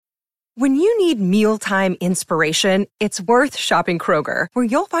When you need mealtime inspiration, it's worth shopping Kroger, where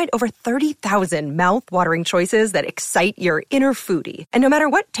you'll find over 30,000 mouth-watering choices that excite your inner foodie. And no matter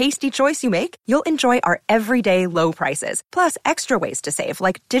what tasty choice you make, you'll enjoy our everyday low prices, plus extra ways to save,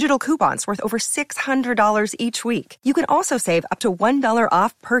 like digital coupons worth over $600 each week. You can also save up to $1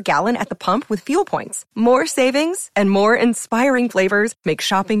 off per gallon at the pump with fuel points. More savings and more inspiring flavors make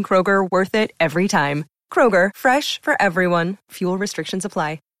shopping Kroger worth it every time. Kroger, fresh for everyone. Fuel restrictions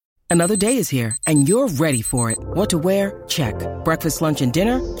apply. Another day is here, and you're ready for it. What to wear? Check. Breakfast, lunch, and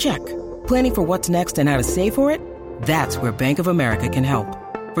dinner? Check. Planning for what's next and how to save for it? That's where Bank of America can help.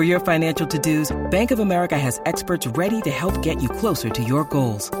 For your financial to-dos, Bank of America has experts ready to help get you closer to your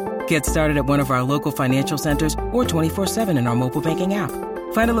goals. Get started at one of our local financial centers or 24/7 in our mobile banking app.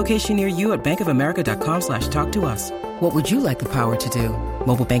 Find a location near you at bankofamerica.com/talktous. What would you like the power to do?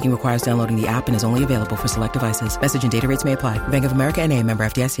 Mobile banking requires downloading the app and is only available for select devices. Message and data rates may apply. Bank of America N.A., member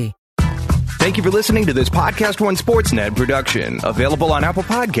FDIC. Thank you for listening to this Podcast One Sportsnet production, available on Apple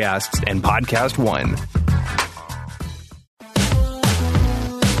Podcasts and Podcast One.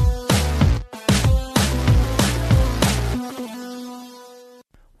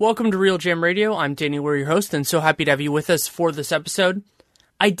 Welcome to Real Jam Radio. I'm Danny Weir, your host, and so happy to have you with us for this episode.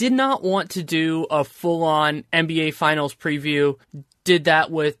 I did not want to do a full-on NBA Finals preview. Did that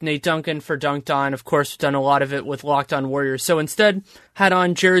with Nate Duncan for Dunked On. Of course, we've done a lot of it with Locked On Warriors. So instead, had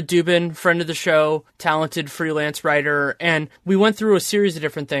on Jared Dubin, friend of the show, talented freelance writer, and we went through a series of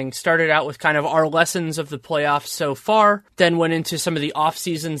different things. Started out with kind of our lessons of the playoffs so far, then went into some of the off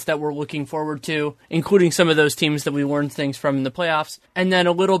seasons that we're looking forward to, including some of those teams that we learned things from in the playoffs, and then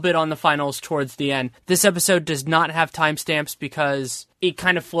a little bit on the finals towards the end. This episode does not have timestamps because it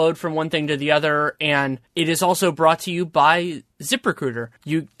kind of flowed from one thing to the other, and it is also brought to you by ZipRecruiter.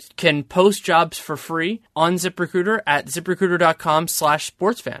 You can post jobs for free on ZipRecruiter at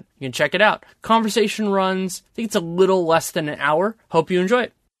ziprecruiter.com/sportsfan. You can check it out. Conversation runs, I think it's a little less than an hour. Hope you enjoy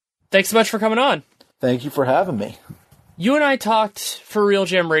it. Thanks so much for coming on. Thank you for having me. You and I talked for Real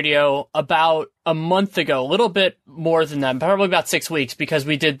Jam Radio about a month ago, a little bit more than that, probably about 6 weeks, because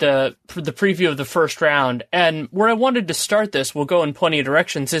we did the preview of the first round. And where I wanted to start this, we'll go in plenty of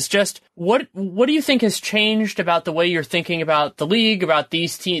directions, is just what do you think has changed about the way you're thinking about the league, about the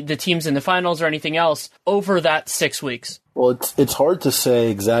teams in the finals, or anything else over that 6 weeks? Well, it's hard to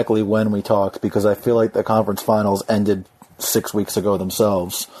say exactly when we talked because I feel like the conference finals ended 6 weeks ago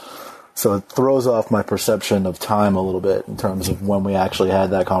themselves. So it throws off my perception of time a little bit in terms of when we actually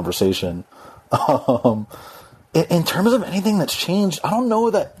had that conversation. In terms of anything that's changed, I don't know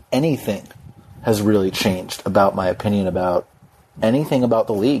that anything has really changed about my opinion about anything about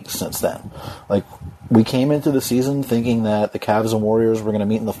the league since then. Like, we came into the season thinking that the Cavs and Warriors were going to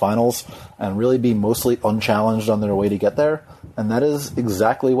meet in the finals and really be mostly unchallenged on their way to get there, and that is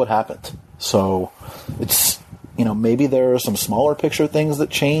exactly what happened. So it's... maybe there are some smaller picture things that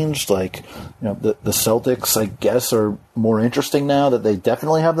changed, like, the Celtics, I guess, are more interesting now that they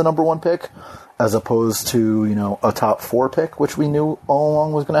definitely have the number one pick, as opposed to, a top 4 pick, which we knew all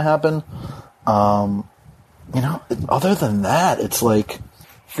along was going to happen. Other than that, it's like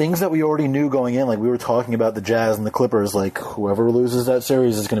things that we already knew going in, like we were talking about the Jazz and the Clippers, like whoever loses that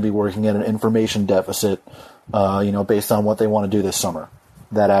series is going to be working at an information deficit, based on what they want to do this summer.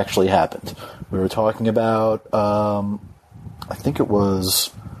 That actually happened. We were talking about, I think it was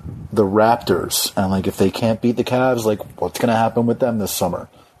the Raptors, and like if they can't beat the Cavs, like what's going to happen with them this summer?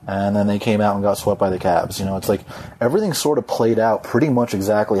 And then they came out and got swept by the Cavs. It's like everything sort of played out pretty much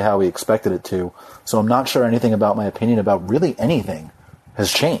exactly how we expected it to. So I'm not sure anything about my opinion about really anything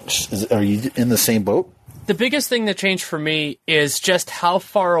has changed. Are you in the same boat? The biggest thing that changed for me is just how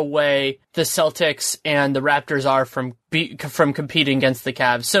far away the Celtics and the Raptors are from competing against the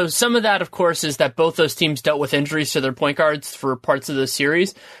Cavs. So some of that, of course, is that both those teams dealt with injuries to their point guards for parts of the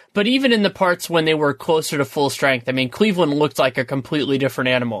series. But even in the parts when they were closer to full strength, I mean, Cleveland looked like a completely different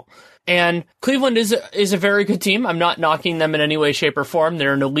animal. And Cleveland is a very good team. I'm not knocking them in any way, shape, or form.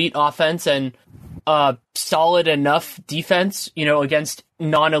 They're an elite offense and solid enough defense, against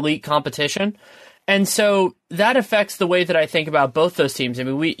non-elite competition. And so that affects the way that I think about both those teams. I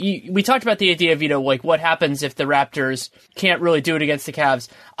mean, we talked about the idea of, what happens if the Raptors can't really do it against the Cavs.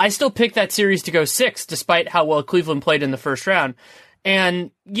 I still pick that series to go 6, despite how well Cleveland played in the first round. And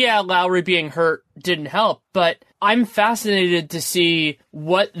yeah, Lowry being hurt didn't help, but I'm fascinated to see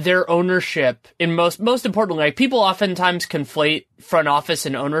what their ownership, in most importantly, like people oftentimes conflate front office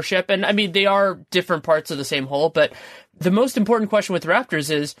and ownership. And I mean, they are different parts of the same whole, but the most important question with the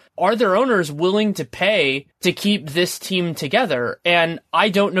Raptors is, are their owners willing to pay to keep this team together? And I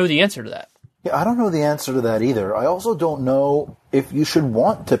don't know the answer to that. Yeah, I don't know the answer to that either. I also don't know if you should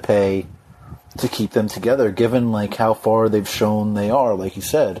want to pay to keep them together, given like how far they've shown they are, like you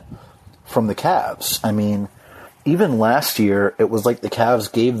said, from the Cavs. I mean, even last year, it was like the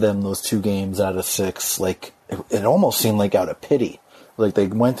Cavs gave them those 2 games out of 6. Like, it almost seemed like out of pity. Like, they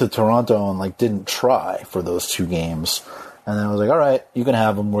went to Toronto and, like, didn't try for those 2 games. And then I was like, all right, you can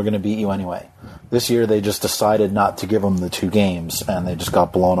have them. We're going to beat you anyway. This year, they just decided not to give them the 2 games, and they just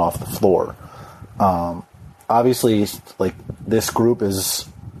got blown off the floor. Obviously, like, this group is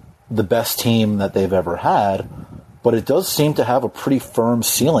the best team that they've ever had, but it does seem to have a pretty firm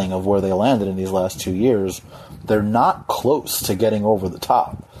ceiling of where they landed in these last 2 years. They're not close to getting over the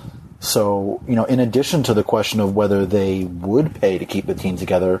top. So, you know, in addition to the question of whether they would pay to keep the team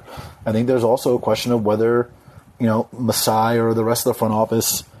together, I think there's also a question of whether, you know, Masai or the rest of the front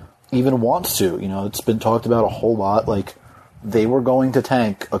office even wants to. You know, it's been talked about a whole lot. Like, they were going to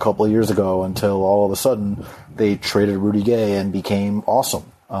tank a couple of years ago until all of a sudden they traded Rudy Gay and became awesome.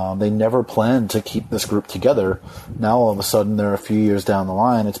 They never planned to keep this group together. Now all of a sudden they're a few years down the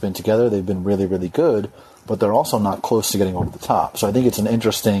line. It's been together. They've been really, really good, but they're also not close to getting over the top. So I think it's an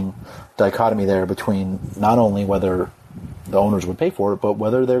interesting dichotomy there between not only whether the owners would pay for it, but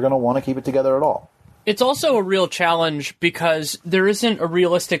whether they're going to want to keep it together at all. It's also a real challenge because there isn't a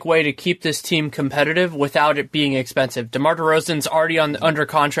realistic way to keep this team competitive without it being expensive. DeMar DeRozan's already under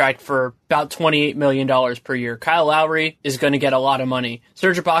contract for about $28 million per year. Kyle Lowry is going to get a lot of money.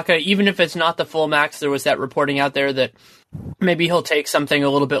 Serge Ibaka, even if it's not the full max, there was that reporting out there that maybe he'll take something a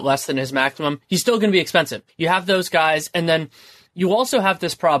little bit less than his maximum. He's still going to be expensive. You have those guys, and then you also have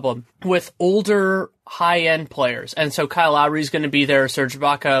this problem with older high-end players. And so Kyle Lowry's going to be there. Serge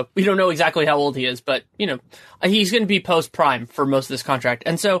Ibaka, we don't know exactly how old he is, but, you know, he's going to be post-prime for most of this contract.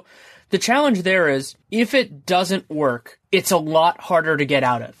 And so the challenge there is, if it doesn't work, it's a lot harder to get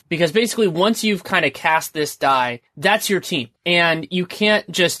out of. Because basically, once you've kind of cast this die, that's your team. And you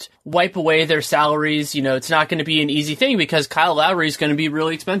can't just wipe away their salaries. You know, it's not going to be an easy thing because Kyle Lowry is going to be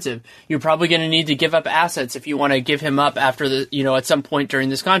really expensive. You're probably going to need to give up assets if you want to give him up after the, you know, at some point during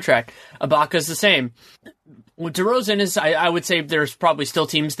this contract. Ibaka's the same. DeRozan is, I would say there's probably still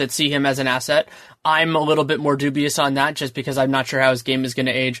teams that see him as an asset. I'm a little bit more dubious on that just because I'm not sure how his game is going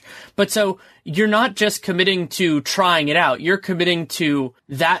to age. But so you're not just committing to trying it out. You're committing to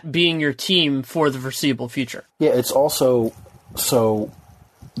that being your team for the foreseeable future. Yeah, it's also, so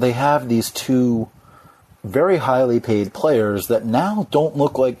they have these 2 very highly paid players that now don't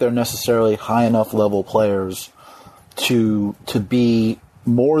look like they're necessarily high enough level players to be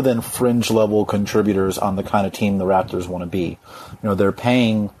more than fringe level contributors on the kind of team the Raptors want to be. You know, they're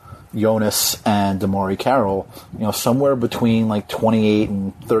paying Jonas and DeMar Carroll, you know, somewhere between like $28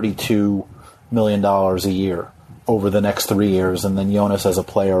 and $32 million a year over the next 3 years, and then Jonas as a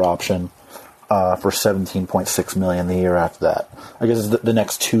player option for $17.6 million the year after that. I guess it's the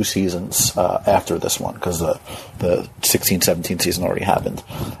next 2 seasons after this one, because the 16-17 season already happened.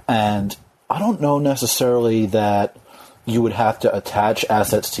 And I don't know necessarily that you would have to attach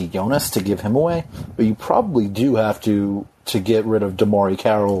assets to Jonas to give him away, but you probably do have to get rid of DeMar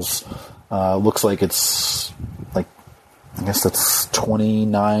Carroll's, looks like it's, like, I guess that's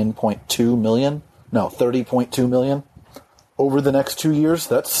 $29.2 million? No, $30.2 million over the next 2 years.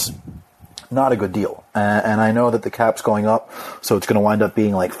 That's not a good deal. And I know that the cap's going up, so it's going to wind up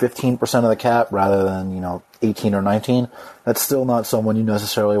being like 15% of the cap rather than, you know, 18 or 19. That's still not someone you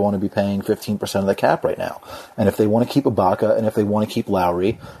necessarily want to be paying 15% of the cap right now. And if they want to keep Ibaka and if they want to keep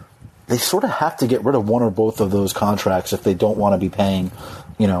Lowry, they sort of have to get rid of one or both of those contracts if they don't want to be paying,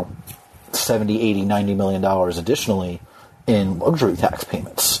 you know, $70, $80, $90 million additionally in luxury tax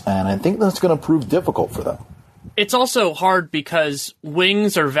payments. And I think that's going to prove difficult for them. It's also hard because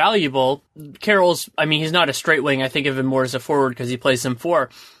wings are valuable. Carroll's, I mean, he's not a straight wing. I think of him more as a forward because he plays them 4.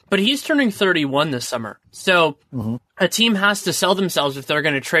 But he's turning 31 this summer. So a team has to sell themselves if they're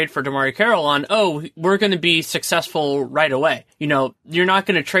going to trade for DeMar Carroll on, oh, we're going to be successful right away. You know, you're not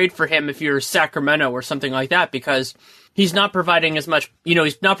going to trade for him if you're Sacramento or something like that because he's not providing as much, you know,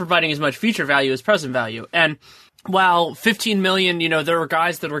 he's not providing as much future value as present value. And while $15 million, you know, there are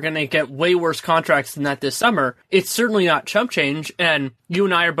guys that are going to get way worse contracts than that this summer, it's certainly not chump change. And you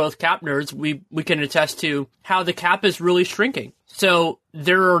and I are both cap nerds. We can attest to how the cap is really shrinking. So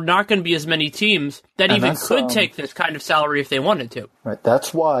there are not going to be as many teams that even could take this kind of salary if they wanted to. Right.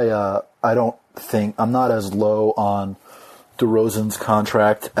 That's why I don't think I'm not as low on DeRozan's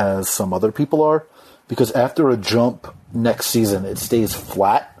contract as some other people are, because after a jump next season, it stays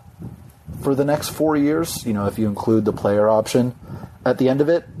flat for the next 4 years. You know, if you include the player option at the end of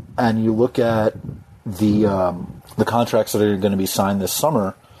it, and you look at the contracts that are going to be signed this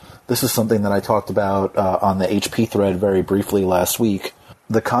summer, this is something that I talked about on the HP thread very briefly last week.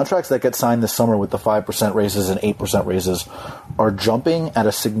 The contracts that get signed this summer with the 5% raises and 8% raises are jumping at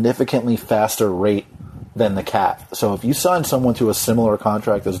a significantly faster rate than the cap. So if you sign someone to a similar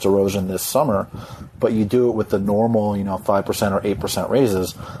contract as DeRozan this summer, but you do it with the normal, 5% or 8%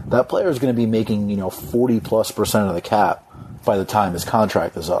 raises, that player is going to be making, 40+% of the cap by the time his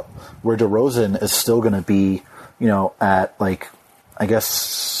contract is up. Where DeRozan is still going to be, at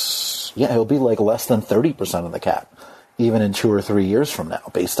he'll be less than 30% of the cap, even in 2 or 3 years from now,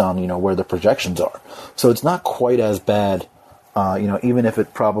 based on, where the projections are. So it's not quite as bad, even if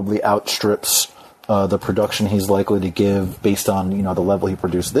it probably outstrips the production he's likely to give based on, the level he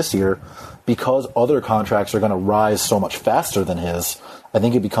produced this year, because other contracts are going to rise so much faster than his. I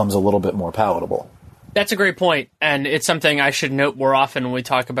think it becomes a little bit more palatable. That's a great point, and it's something I should note more often when we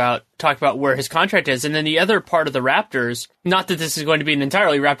talk about where his contract is. And then the other part of the Raptors, not that this is going to be an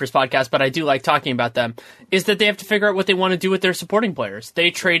entirely Raptors podcast, but I do like talking about them, is that they have to figure out what they want to do with their supporting players. They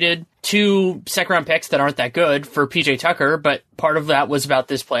traded 2 second-round picks that aren't that good for PJ Tucker, but part of that was about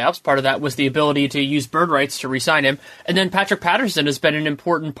this playoffs. Part of that was the ability to use bird rights to re-sign him. And then Patrick Patterson has been an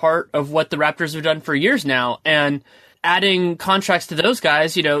important part of what the Raptors have done for years now, and adding contracts to those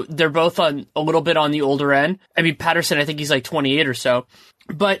guys, they're both on a little bit on the older end. I mean, Patterson, I think he's 28 or so.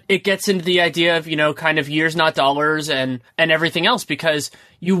 But it gets into the idea of, kind of years, not dollars, and everything else, because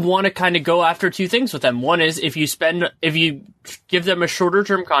you want to kind of go after 2 things with them. One is if you give them a shorter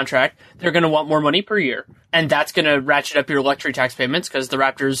term contract, they're going to want more money per year. And that's going to ratchet up your luxury tax payments, because the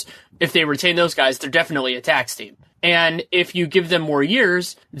Raptors, if they retain those guys, they're definitely a tax team. And if you give them more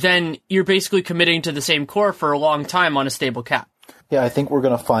years, then you're basically committing to the same core for a long time on a stable cap. Yeah, I think we're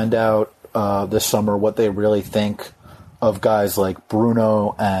going to find out this summer what they really think of guys like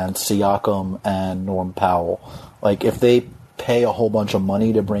Bruno and Siakam and Norm Powell. If they pay a whole bunch of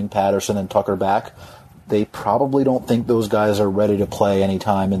money to bring Patterson and Tucker back, they probably don't think those guys are ready to play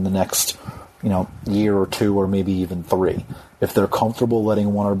anytime in the next, year or 2 or maybe even 3. If they're comfortable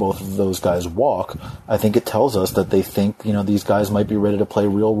letting one or both of those guys walk, I think it tells us that they think, these guys might be ready to play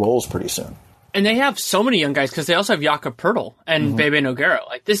real roles pretty soon. And they have so many young guys, because they also have Jakob Poeltl and Bebe Nogueira.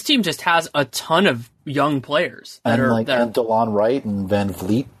 This team just has a ton of young players. And DeLon Wright and Van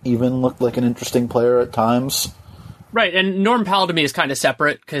Vliet even looked like an interesting player at times. Right, and Norm Powell to me is kind of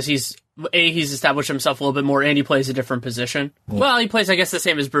separate, because he's established himself a little bit more, and he plays a different position. Yeah. Well, he plays, I guess, the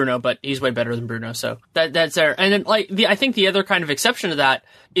same as Bruno, but he's way better than Bruno, so that's there. And then, I think the other kind of exception to that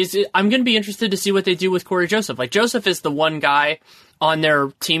is I'm going to be interested to see what they do with Corey Joseph. Joseph is the one guy on their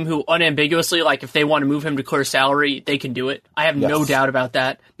team who unambiguously, if they want to move him to clear salary, they can do it. I have no doubt about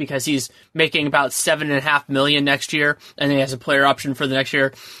that, because he's making about $7.5 million next year, and he has a player option for the next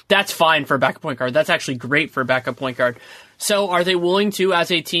year. That's fine for a backup point guard. That's actually great for a backup point guard. So are they willing to,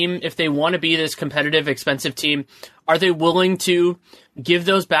 as a team, if they want to be this competitive, expensive team, are they willing to give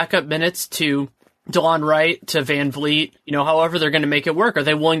those backup minutes to DeLon Wright, to Van Vliet, however they're going to make it work? Are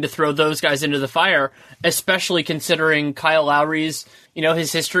they willing to throw those guys into the fire, especially considering Kyle Lowry's,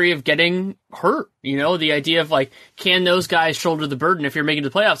 his history of getting hurt? The idea of can those guys shoulder the burden if you're making the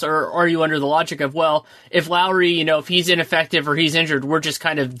playoffs? Or are you under the logic of, well, if Lowry, if he's ineffective or he's injured, we're just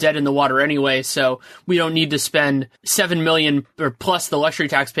kind of dead in the water anyway, so we don't need to spend $7 million or plus the luxury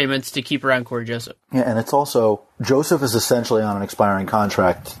tax payments to keep around Corey Joseph. Yeah, and it's also, Joseph is essentially on an expiring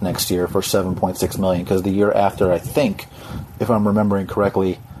contract next year for $7.6 million, because the year after, I think, if I'm remembering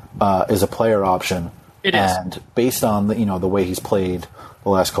correctly, is a player option. It is. And based on the way he's played the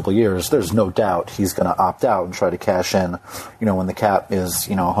last couple of years, there's no doubt he's going to opt out and try to cash in. When the cap is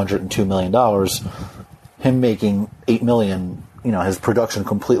 $102 million, him making $8 million, his production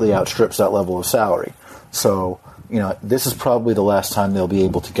completely outstrips that level of salary. So this is probably the last time they'll be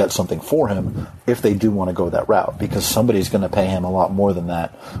able to get something for him if they do want to go that route, because somebody's going to pay him a lot more than that,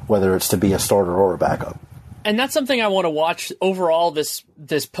 whether it's to be a starter or a backup. And that's something I want to watch overall this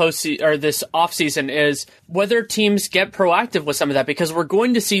offseason, is whether teams get proactive with some of that, because we're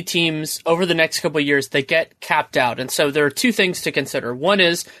going to see teams over the next couple of years that get capped out. And so there are 2 things to consider. One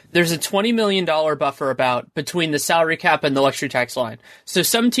is there's a $20 million buffer between the salary cap and the luxury tax line. So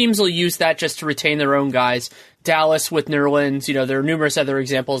some teams will use that just to retain their own guys. Dallas with Nerlens, there are numerous other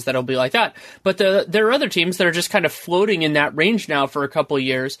examples that'll be like that. But there are other teams that are just kind of floating in that range now for a couple of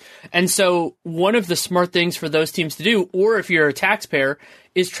years. And so one of the smart things for those teams to do, or if you're a taxpayer,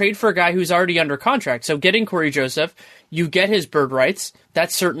 is trade for a guy who's already under contract. So getting Corey Joseph, you get his bird rights.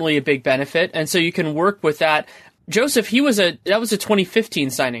 That's certainly a big benefit. And so you can work with that. Joseph, that was a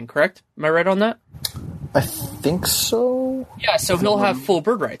 2015 signing, correct? Am I right on that? I think so. Yeah, so he'll have full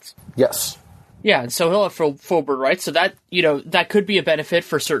bird rights. Yes. Yeah, and so he'll have full bird rights. So that, that could be a benefit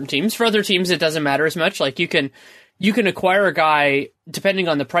for certain teams. For other teams, it doesn't matter as much. Like you can acquire a guy depending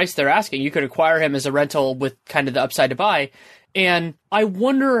on the price they're asking. You could acquire him as a rental with kind of the upside to buy. And I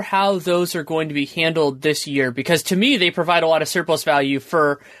wonder how those are going to be handled this year, because to me, they provide a lot of surplus value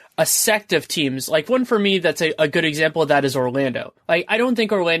for a sect of teams. Like one for me that's a good example of that is Orlando. Like I don't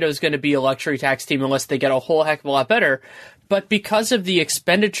think Orlando is going to be a luxury tax team unless they get a whole heck of a lot better. But because of the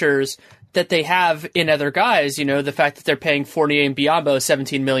expenditures that they have in other guys, the fact that they're paying Fournier and Biyombo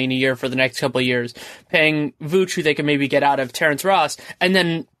 $17 million a year for the next couple of years, paying Vooch, who they can maybe get out of Terrence Ross, and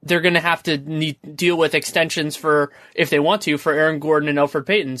then they're going to have to deal with extensions for, if they want to, for Aaron Gordon and Elfrid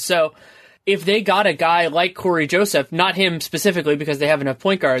Payton. So if they got a guy like Corey Joseph, not him specifically because they have enough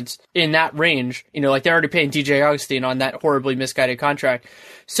point guards in that range, like they're already paying DJ Augustine on that horribly misguided contract.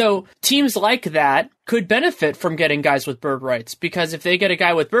 So teams like that could benefit from getting guys with bird rights, because if they get a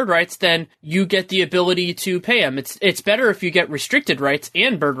guy with bird rights, then you get the ability to pay him. It's better if you get restricted rights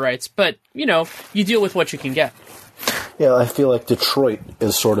and bird rights, but you deal with what you can get. Yeah, I feel like Detroit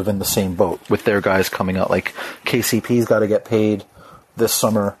is sort of in the same boat with their guys coming out. Like KCP's got to get paid this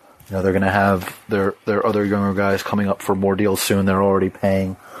summer. They're going to have their other younger guys coming up for more deals soon. They're already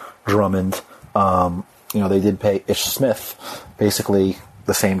paying Drummond. They did pay Ish Smith basically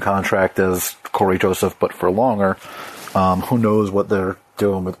the same contract as Corey Joseph, but for longer. Who knows what they're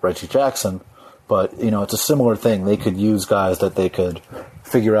doing with Reggie Jackson? But, it's a similar thing. They could use guys that they could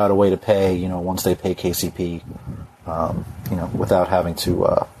figure out a way to pay, once they pay KCP, without having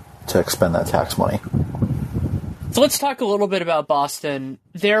to expend that tax money. So let's talk a little bit about Boston.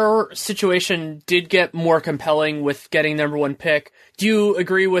 Their situation did get more compelling with getting number one pick. Do you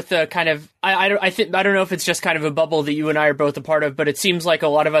agree with the kind of, I don't know if it's just kind of a bubble that you and I are both a part of, but it seems like a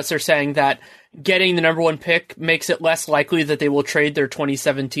lot of us are saying that getting the number one pick makes it less likely that they will trade their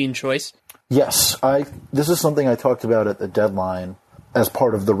 2017 choice? Yes. This is something I talked about at the deadline as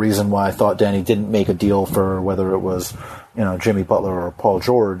part of the reason why I thought Danny didn't make a deal for whether it was, Jimmy Butler or Paul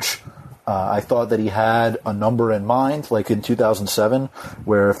George. I thought that he had a number in mind, like in 2007,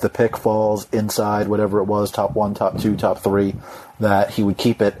 where if the pick falls inside whatever it was, top 1, top 2, top 3, that he would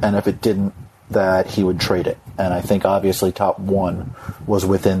keep it, and if it didn't, that he would trade it. And I think obviously top 1 was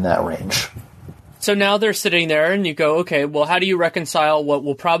within that range. So now they're sitting there and you go, okay, well, how do you reconcile what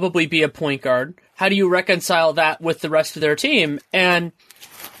will probably be a point guard? How do you reconcile that with the rest of their team? And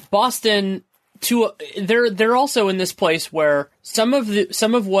Boston, they're also in this place where some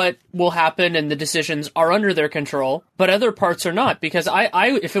of what will happen and the decisions are under their control, but other parts are not. Because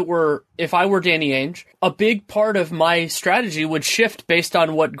if I were Danny Ainge, a big part of my strategy would shift based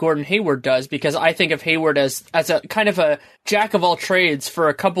on what Gordon Hayward does, because I think of Hayward as a kind of a jack of all trades for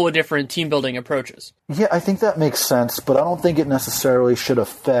a couple of different team building approaches. Yeah, I think that makes sense, but I don't think it necessarily should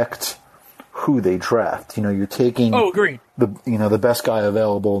affect who they draft. You're taking the best guy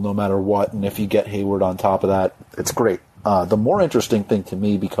available no matter what, and if you get Hayward on top of that, it's great. The more interesting thing to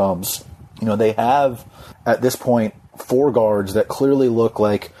me becomes, they have at this point 4 guards that clearly look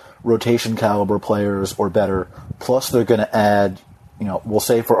like rotation caliber players or better, plus they're going to add, we'll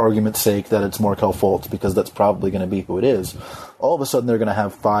say for argument's sake that it's Markelle Fultz, because that's probably going to be who it is. All of a sudden they're going to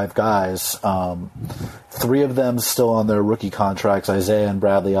have 5 guys, 3 of them still on their rookie contracts. Isaiah and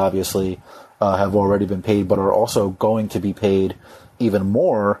Bradley obviously have already been paid, but are also going to be paid even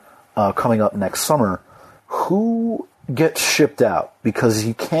more coming up next summer. Who gets shipped out? Because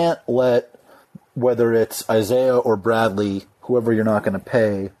you can't let, whether it's Isaiah or Bradley, whoever you're not going to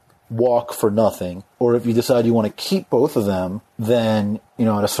pay, walk for nothing. Or if you decide you want to keep both of them, then,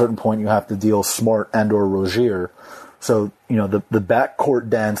 at a certain point you have to deal Smart and or Rozier. So, the backcourt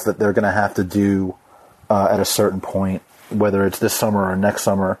dance that they're going to have to do at a certain point, whether it's this summer or next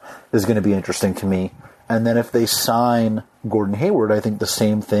summer, is going to be interesting to me. And then if they sign Gordon Hayward, I think the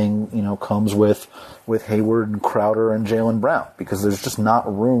same thing, comes with Hayward and Crowder and Jaylen Brown, because there's just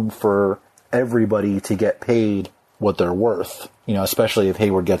not room for everybody to get paid what they're worth, especially if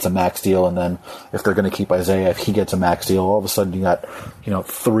Hayward gets a max deal, and then if they're going to keep Isaiah, if he gets a max deal, all of a sudden you got,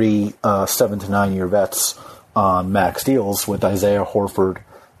 3 7 to 9 year vets on max deals with Isaiah, Horford,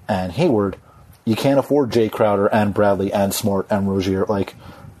 and Hayward. You can't afford Jay Crowder and Bradley and Smart and Rozier. Like,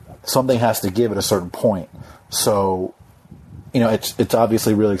 something has to give at a certain point. So, it's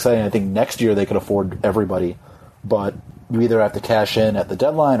obviously really exciting. I think next year they could afford everybody, but you either have to cash in at the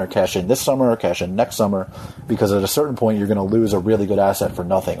deadline or cash in this summer or cash in next summer, because at a certain point you're going to lose a really good asset for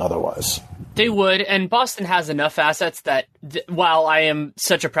nothing otherwise. They would, and Boston has enough assets that while I am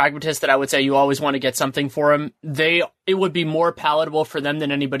such a pragmatist that I would say you always want to get something for him, it would be more palatable for them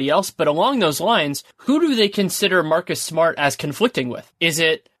than anybody else. But along those lines, who do they consider Marcus Smart as conflicting with? Is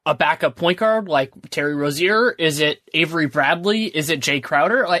it a backup point guard like Terry Rozier? Is it Avery Bradley? Is it Jay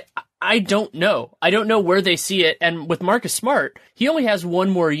Crowder? I don't know. I don't know where they see it. And with Marcus Smart, he only has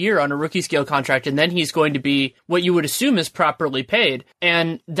one more year on a rookie scale contract, and then he's going to be what you would assume is properly paid.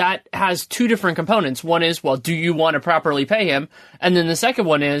 And that has two different components. One is, well, do you want to properly pay him? And then the second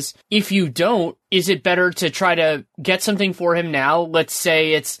one is, if you don't, is it better to try to get something for him now? Let's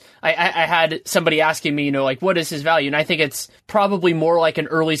say I had somebody asking me, what is his value? And I think it's probably more like an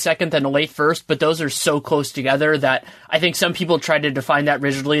early second than a late first, but those are so close together that I think some people try to define that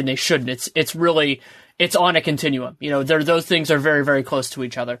rigidly and they shouldn't. It's on a continuum. Those things are very, very close to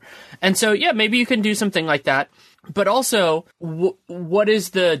each other. And so, yeah, maybe you can do something like that. But also, what is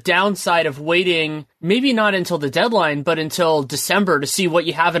the downside of waiting, maybe not until the deadline, but until December to see what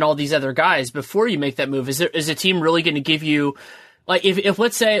you have in all these other guys before you make that move? Is a team really going to give you, if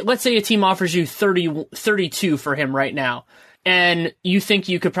let's say a team offers you 32 for him right now, and you think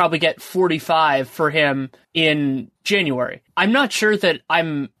you could probably get 45 for him in January. I'm not sure that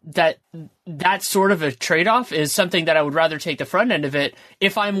that sort of a trade-off is something that I would rather take the front end of it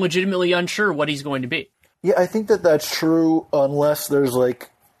if I'm legitimately unsure what he's going to be. Yeah, I think that's true unless there's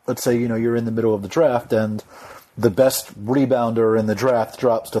let's say, you're in the middle of the draft and the best rebounder in the draft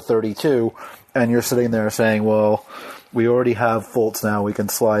drops to 32 and you're sitting there saying, well, we already have Fultz now. We can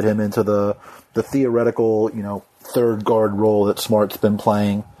slide him into the theoretical, third guard role that Smart's been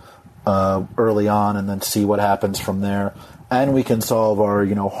playing early on and then see what happens from there. And we can solve our,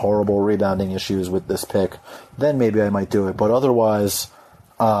 horrible rebounding issues with this pick. Then maybe I might do it. But otherwise,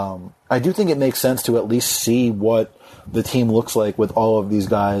 I do think it makes sense to at least see what the team looks like with all of these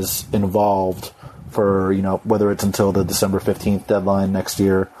guys involved for, whether it's until the December 15th deadline next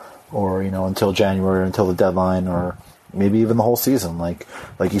year or, until January, until the deadline, or maybe even the whole season. Like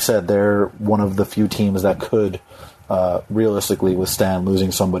you said, they're one of the few teams that could realistically withstand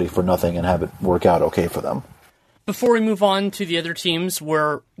losing somebody for nothing and have it work out okay for them. Before we move on to the other teams,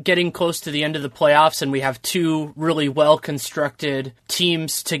 we're getting close to the end of the playoffs, and we have two really well-constructed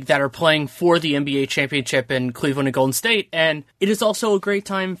teams that are playing for the NBA championship in Cleveland and Golden State. And it is also a great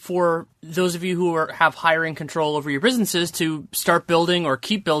time for those of you who have hiring control over your businesses to start building or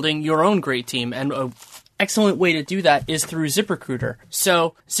keep building your own great team. And excellent way to do that is through ZipRecruiter.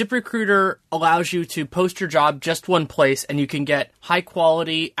 So ZipRecruiter allows you to post your job just one place, and you can get high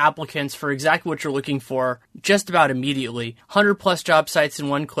quality applicants for exactly what you're looking for just about immediately. 100 plus job sites in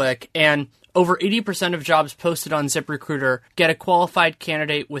one click, and over 80% of jobs posted on ZipRecruiter get a qualified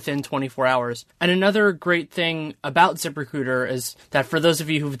candidate within 24 hours. And another great thing about ZipRecruiter is that for those of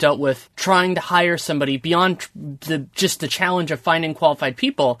you who've dealt with trying to hire somebody beyond just the challenge of finding qualified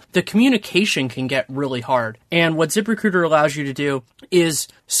people, the communication can get really hard. And what ZipRecruiter allows you to do is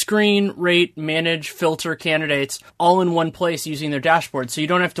screen, rate, manage, filter candidates all in one place using their dashboard. So you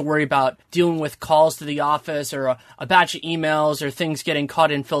don't have to worry about dealing with calls to the office or a batch of emails or things getting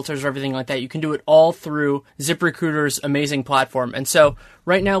caught in filters or everything like that. You can do it all through ZipRecruiter's amazing platform. And so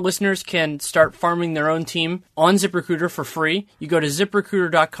right now, listeners can start farming their own team on ZipRecruiter for free. You go to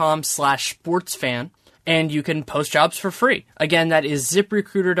ZipRecruiter.com/sportsfan and you can post jobs for free. Again, that is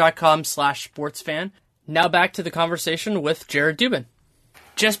ZipRecruiter.com/sportsfan. Now back to the conversation with Jared Dubin.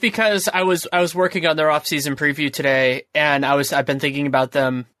 Just because I was working on their offseason preview today, and I've been thinking about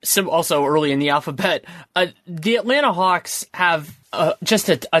them also early in the alphabet. The Atlanta Hawks have just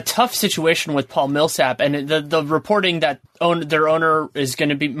a tough situation with Paul Millsap, and the reporting that their owner is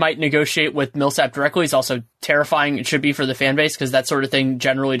might negotiate with Millsap directly is also terrifying. It should be for the fan base because that sort of thing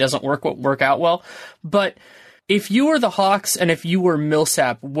generally doesn't work out well. But if you were the Hawks and if you were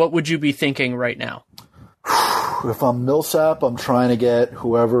Millsap, what would you be thinking right now? If I'm Millsap, I'm trying to get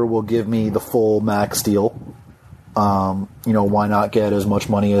whoever will give me the full max deal. Why not get as much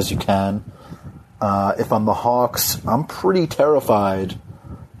money as you can? If I'm the Hawks, I'm pretty terrified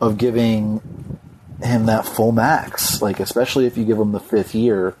of giving him that full max, especially if you give him the 5th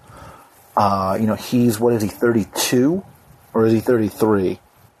year. He's, 32? Or is he 33?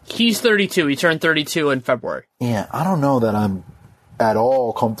 He's 32. He turned 32 in February. Yeah, I don't know that I'm at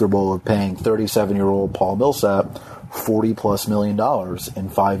all comfortable with paying 37-year-old Paul Millsap $40+ million in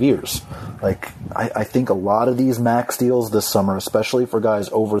 5 years. I think a lot of these max deals this summer, especially for guys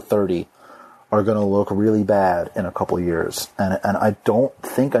over 30, are going to look really bad in a couple of years. And I don't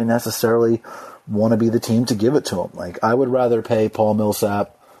think I necessarily want to be the team to give it to him. I would rather pay Paul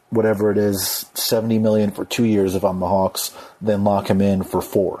Millsap whatever it is, $70 million for 2 years if I'm the Hawks, than lock him in for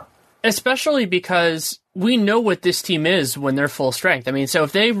 4. Especially because we know what this team is when they're full strength. I mean, so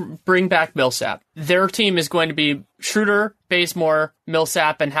if they bring back Millsap, their team is going to be Schroeder, Bazemore,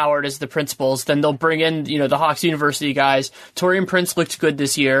 Millsap, and Howard as the principals. Then they'll bring in, the Hawks University guys. Taurean Prince looked good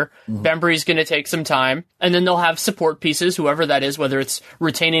this year. Bembry's going to take some time. And then they'll have support pieces, whoever that is, whether it's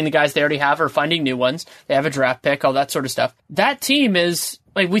retaining the guys they already have or finding new ones. They have a draft pick, all that sort of stuff. That team is...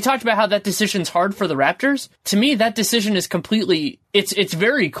 Like, we talked about how that decision's hard for the Raptors. To me, that decision is completely... It's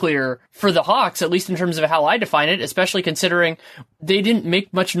very clear for the Hawks, at least in terms of how I define it, especially considering they didn't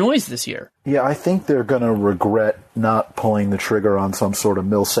make much noise this year. Yeah, I think they're going to regret not pulling the trigger on some sort of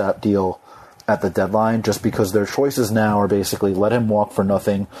Millsap deal at the deadline, just because their choices now are basically let him walk for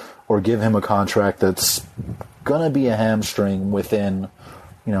nothing or give him a contract that's going to be a hamstring within,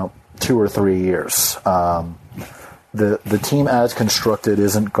 2 or 3 years. The team as constructed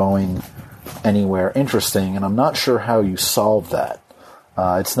isn't going anywhere interesting, and I'm not sure how you solve that.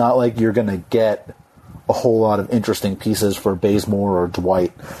 It's not like you're going to get a whole lot of interesting pieces for Bazemore or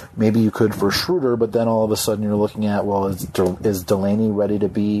Dwight. Maybe you could for Schroeder, but then all of a sudden you're looking at, well, is Delaney ready to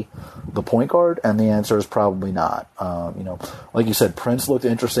be the point guard? And the answer is probably not. Like you said, Prince looked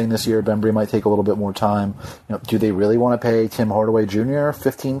interesting this year. Bembry might take a little bit more time. Do they really want to pay Tim Hardaway Jr.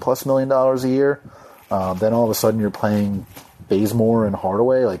 $15+ million a year? Then all of a sudden you're paying Bazemore and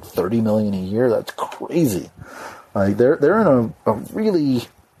Hardaway like $30 million a year. That's crazy. They're in a really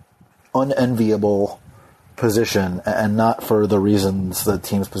unenviable position, and not for the reasons that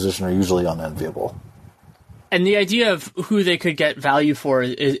teams' position are usually unenviable. And the idea of who they could get value for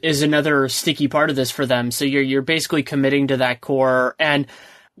is another sticky part of this for them. So you're basically committing to that core. And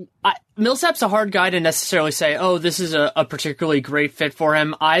Millsap's a hard guy to necessarily say, oh, this is a particularly great fit for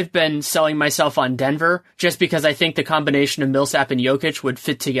him. I've been selling myself on Denver just because I think the combination of Millsap and Jokic would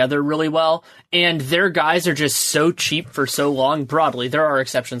fit together really well. And their guys are just so cheap for so long. Broadly, there are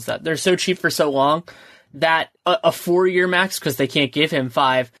exceptions to that. They're so cheap for so long that a 4-year max, because they can't give him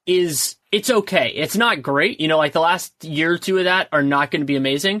 5, it's okay. It's not great. Like the last year or two of that are not going to be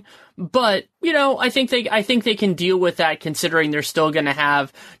amazing. But, I think they can deal with that, considering they're still going to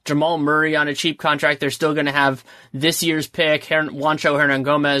have Jamal Murray on a cheap contract. They're still going to have this year's pick, Juancho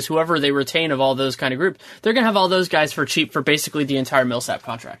Hernan-Gomez, whoever they retain of all those kind of groups. They're going to have all those guys for cheap for basically the entire Millsap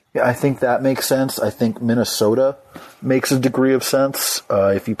contract. Yeah, I think that makes sense. I think Minnesota makes a degree of sense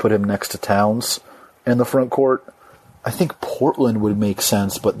if you put him next to Towns in the front court. I think Portland would make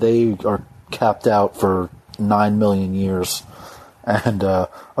sense, but they are capped out for 9 million years. And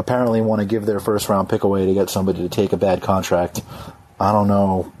apparently want to give their first-round pick away to get somebody to take a bad contract. I don't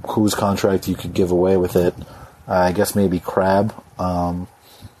know whose contract you could give away with it. I guess maybe Crabbe.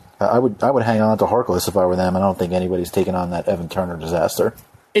 I would hang on to Harkless if I were them. I don't think anybody's taken on that Evan Turner disaster.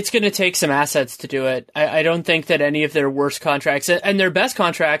 It's going to take some assets to do it. I don't think that any of their worst contracts, and their best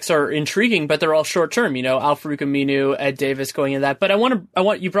contracts, are intriguing, but they're all short-term. Al-Farouq Aminu, Ed Davis going into that. But I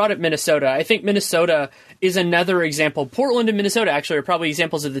want you brought up Minnesota. I think Minnesota is another example. Portland and Minnesota actually are probably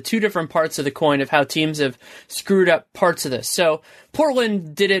examples of the two different parts of the coin of how teams have screwed up parts of this. So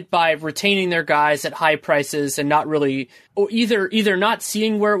Portland did it by retaining their guys at high prices and not really, or either not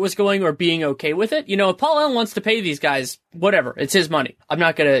seeing where it was going or being okay with it. If Paul Allen wants to pay these guys, whatever, it's his money. I'm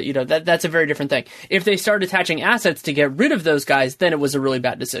not gonna, that's a very different thing. If they start attaching assets to get rid of those guys, then it was a really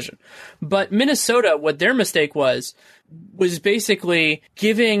bad decision. But Minnesota, what their mistake was basically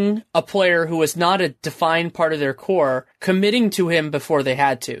giving a player who was not a defined part of their core, committing to him before they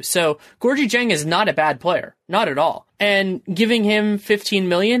had to. So Gorgui Dieng is not a bad player, not at all. And giving him $15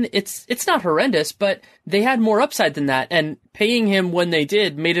 million, it's not horrendous, but they had more upside than that. And paying him when they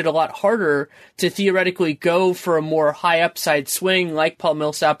did made it a lot harder to theoretically go for a more high upside swing like Paul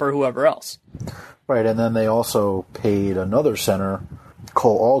Millsap or whoever else. Right, and then they also paid another center,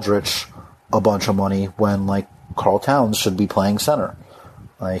 Cole Aldrich, a bunch of money when, Karl Towns should be playing center.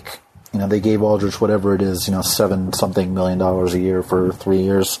 They gave Aldrich whatever it is, $7-something million a year for 3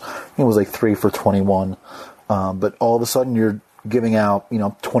 years. I think it was 3 for 21. But all of a sudden you're giving out,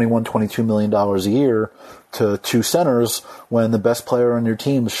 $21-22 million a year to two centers when the best player on your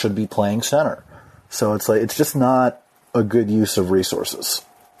team should be playing center. So it's just not a good use of resources.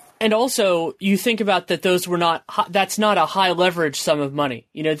 And also, you think about that that's not a high leverage sum of money.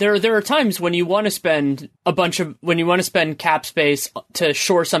 There are times when you want to spend cap space to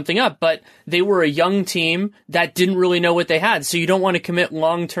shore something up, but they were a young team that didn't really know what they had. So you don't want to commit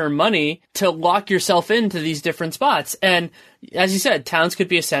long-term money to lock yourself into these different spots. And as you said, Towns could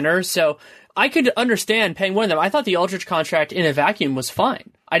be a center. So I could understand paying one of them. I thought the Aldridge contract in a vacuum was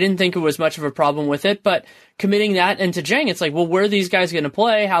fine. I didn't think it was much of a problem with it, but committing that into Dieng, it's like, well, where are these guys going to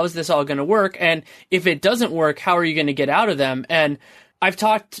play? How is this all going to work? And if it doesn't work, how are you going to get out of them? And I've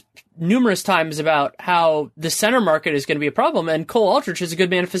talked numerous times about how the center market is going to be a problem, and Cole Aldrich is a good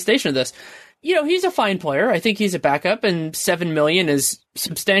manifestation of this. He's a fine player. I think he's a backup, and $7 million is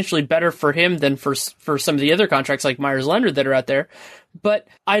substantially better for him than for some of the other contracts like Myers Leonard that are out there. But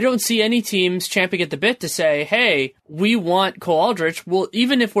I don't see any teams champing at the bit to say, hey, we want Cole Aldrich. Well,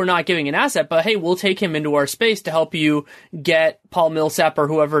 even if we're not giving an asset, but hey, we'll take him into our space to help you get Paul Millsap or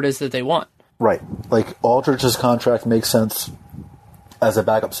whoever it is that they want. Right. Like, Aldrich's contract makes sense as a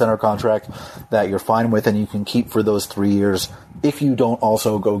backup center contract that you're fine with and you can keep for those 3 years if you don't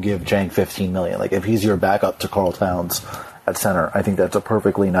also go give Jank $15 million. Like, if he's your backup to Karl Towns at center, I think that's a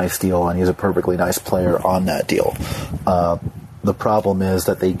perfectly nice deal, and he's a perfectly nice player on that deal. The problem is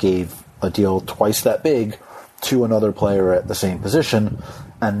that they gave a deal twice that big to another player at the same position,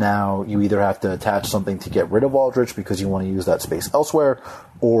 and now you either have to attach something to get rid of Aldrich because you want to use that space elsewhere,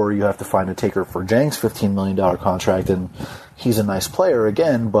 or you have to find a taker for Jank's $15 million contract, and he's a nice player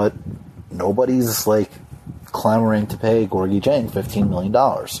again, but nobody's clamoring to pay Gorgui Dieng $15 million.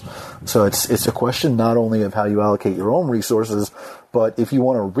 So it's a question not only of how you allocate your own resources, but if you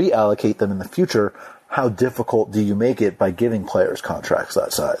want to reallocate them in the future, how difficult do you make it by giving players contracts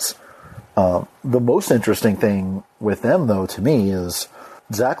that size? The most interesting thing with them, though, to me, is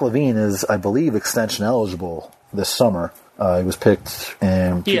Zach LaVine is, I believe, extension eligible this summer. He was picked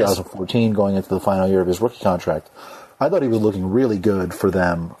in 2014 going into the final year of his rookie contract. I thought he was looking really good for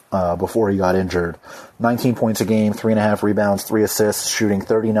them before he got injured. 19 points a game, 3.5 rebounds, 3 assists, shooting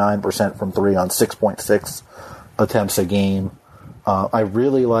 39% from 3 on 6.6 attempts a game. I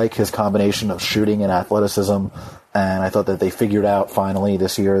really like his combination of shooting and athleticism, and I thought that they figured out finally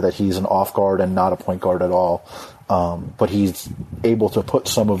this year that he's an off guard and not a point guard at all. But he's able to put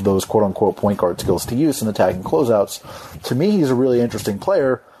some of those quote-unquote point guard skills to use in attacking closeouts. To me, he's a really interesting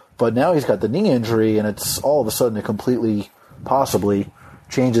player, but now he's got the knee injury, and it's all of a sudden it completely, possibly,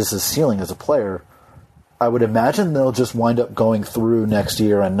 changes his ceiling as a player. I would imagine they'll just wind up going through next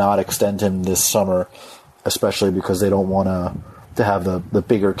year and not extend him this summer, especially because they don't want to have the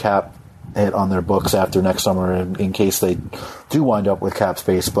bigger cap hit on their books after next summer in case they do wind up with cap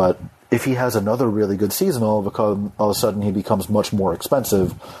space. But if he has another really good season, all of a sudden he becomes much more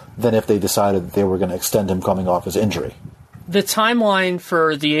expensive than if they decided that they were going to extend him coming off his injury. The timeline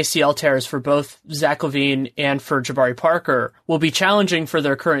for the ACL tears for both Zach LaVine and for Jabari Parker will be challenging for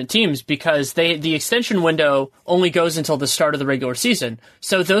their current teams because the extension window only goes until the start of the regular season.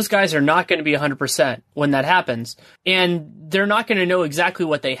 So those guys are not going to be 100% when that happens. And they're not going to know exactly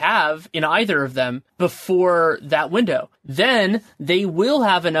what they have in either of them before that window. Then they will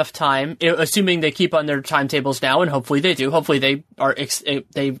have enough time, assuming they keep on their timetables now, and hopefully they do. Hopefully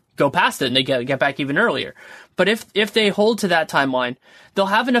they go past it and they get back even earlier. But if they hold to that timeline, they'll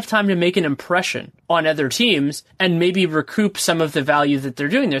have enough time to make an impression on other teams and maybe recoup some of the value that they're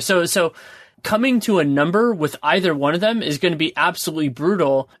doing there. So coming to a number with either one of them is going to be absolutely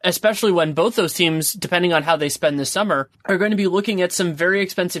brutal, especially when both those teams, depending on how they spend this summer, are going to be looking at some very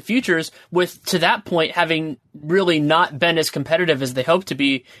expensive futures with, to that point, having really not been as competitive as they hope to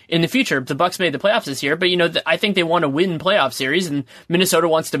be in the future. The Bucks made the playoffs this year, but I think they want to win playoff series, and Minnesota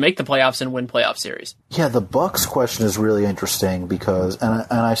wants to make the playoffs and win playoff series. Yeah, the Bucks question is really interesting because, and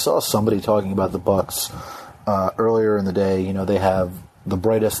I saw somebody talking about the Bucks earlier in the day. You know, they have the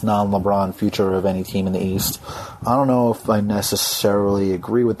brightest non-LeBron future of any team in the East. I don't know if I necessarily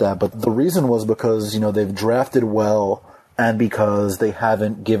agree with that, but the reason was because, you know, they've drafted well and because they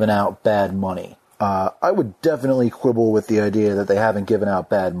haven't given out bad money. I would definitely quibble with the idea that they haven't given out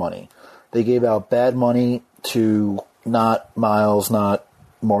bad money. They gave out bad money to not Miles, not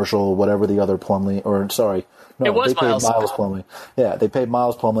Marshall, whatever the other Plumlee, or sorry, no, it was they paid Miles Plumlee. Yeah, they paid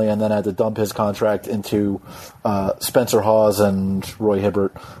Miles Plumlee and then had to dump his contract into Spencer Hawes and Roy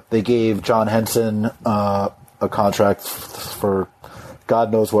Hibbert. They gave John Henson a contract for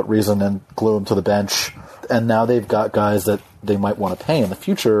God knows what reason and glue him to the bench. And now they've got guys that they might want to pay in the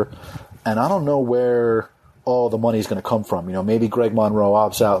future. And I don't know where all the money is going to come from. You know, maybe Greg Monroe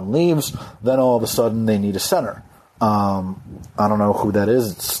opts out and leaves. Then all of a sudden they need a center. I don't know who that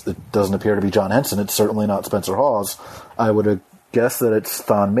is. It doesn't appear to be John Henson. It's certainly not Spencer Hawes. I would guess that it's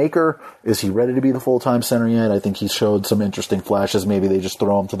Thon Maker. Is he ready to be the full-time center yet? I think he showed some interesting flashes. Maybe they just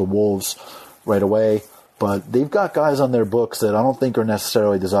throw him to the Wolves right away. But they've got guys on their books that I don't think are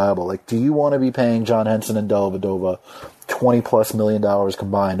necessarily desirable. Like, do you want to be paying John Henson and Dellavedova $20+ million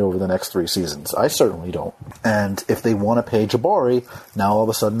combined over the next 3 seasons? I certainly don't. And if they want to pay Jabari, now all of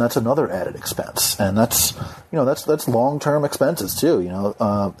a sudden that's another added expense. And that's long-term expenses too. You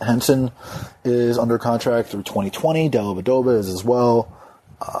know, Henson is under contract through 2020. Dellavedova is as well.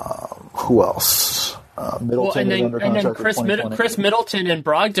 Who else? Middleton is under contract for 2020. Chris Middleton and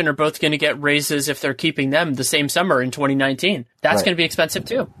Brogdon are both going to get raises if they're keeping them the same summer in 2019. That's going to be expensive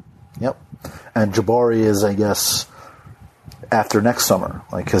too. Yep. And Jabari is, I guess, after next summer.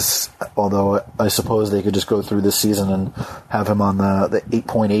 Because although I suppose they could just go through this season and have him on the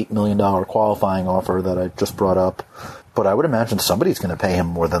 $8.8 million qualifying offer that I just brought up. But I would imagine somebody's going to pay him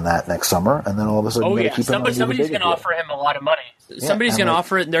more than that next summer, and then all of a sudden, somebody's going to offer him a lot of money. Somebody's going to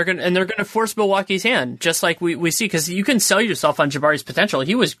offer it, and they're going to force Milwaukee's hand, just like we see. Because you can sell yourself on Jabari's potential.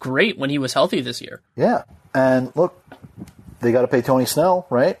 He was great when he was healthy this year. Yeah, and look, they got to pay Tony Snell,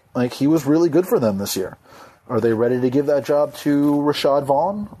 right? Like, he was really good for them this year. Are they ready to give that job to Rashad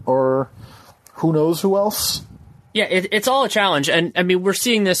Vaughn, or who knows who else? Yeah, it's all a challenge, and I mean, we're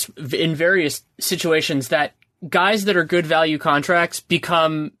seeing this in various situations that guys that are good value contracts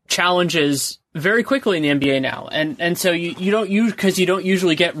become challenges very quickly in the NBA now. And so you don't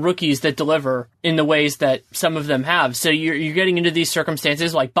usually get rookies that deliver in the ways that some of them have. So you're getting into these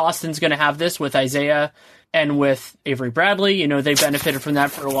circumstances like Boston's going to have this with Isaiah and with Avery Bradley. They benefited from that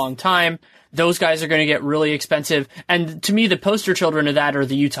for a long time. Those guys are going to get really expensive. And to me, the poster children of that are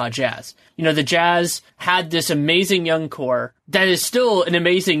the Utah Jazz. The Jazz had this amazing young core that is still an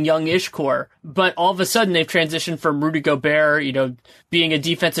amazing youngish core, but all of a sudden they've transitioned from Rudy Gobert, being a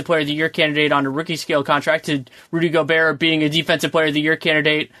defensive player of the year candidate on a rookie scale contract to Rudy Gobert being a defensive player of the year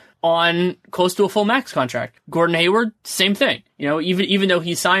candidate on close to a full max contract. Gordon Hayward, same thing. Even though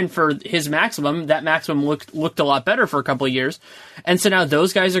he signed for his maximum, that maximum looked a lot better for a couple of years. And so now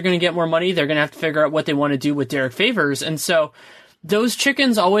those guys are going to get more money. They're going to have to figure out what they want to do with Derek Favors. And so those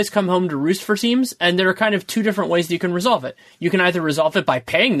chickens always come home to roost for teams, and there are kind of two different ways that you can resolve it. You can either resolve it by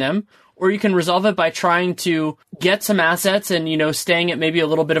paying them, or you can resolve it by trying to get some assets and, staying at maybe a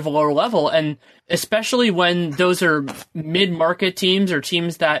little bit of a lower level. And especially when those are mid-market teams or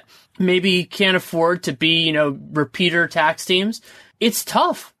teams that maybe can't afford to be, repeater tax teams, it's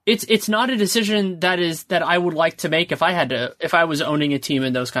tough. It's not a decision that I would like to make if I was owning a team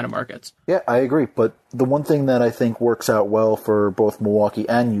in those kind of markets. Yeah, I agree. But the one thing that I think works out well for both Milwaukee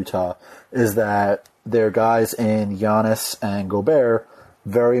and Utah is that their guys in Giannis and Gobert,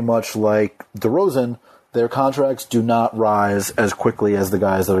 very much like DeRozan, their contracts do not rise as quickly as the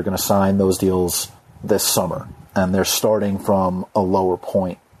guys that are going to sign those deals this summer. And they're starting from a lower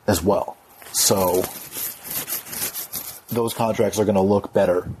point as well. So those contracts are going to look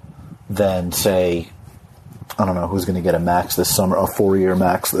better than, say, I don't know who's going to get a max this summer, a 4-year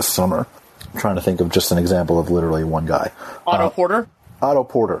max this summer. I'm trying to think of just an example of literally one guy. Otto Porter? Otto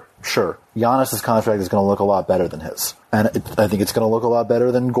Porter, sure. Giannis's contract is going to look a lot better than his. And I think it's going to look a lot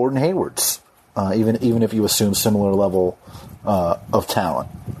better than Gordon Hayward's, even if you assume similar level of talent.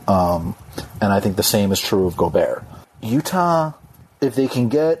 And I think the same is true of Gobert. Utah, if they can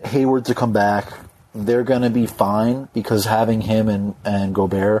get Hayward to come back, they're going to be fine because having him and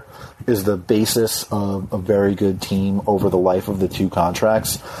Gobert is the basis of a very good team over the life of the two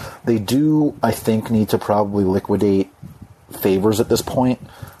contracts. They do, I think, need to probably liquidate Favors at this point.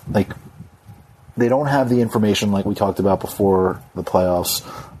 Like, they don't have the information like we talked about before the playoffs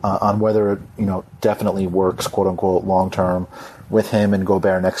on whether it, definitely works, quote unquote, long term with him and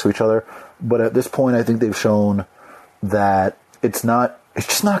Gobert next to each other. But at this point, I think they've shown that it's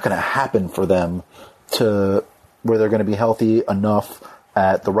just not going to happen for them to where they're going to be healthy enough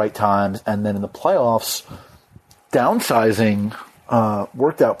at the right times. And then in the playoffs, downsizing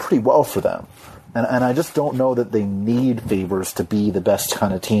worked out pretty well for them. And I just don't know that they need Favors to be the best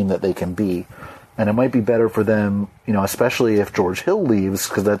kind of team that they can be. And it might be better for them, especially if George Hill leaves,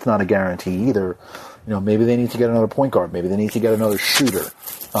 because that's not a guarantee either. Maybe they need to get another point guard. Maybe they need to get another shooter.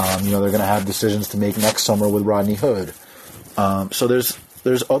 They're going to have decisions to make next summer with Rodney Hood. So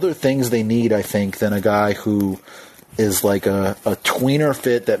there's other things they need, I think, than a guy who is like a tweener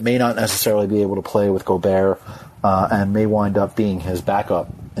fit that may not necessarily be able to play with Gobert and may wind up being his backup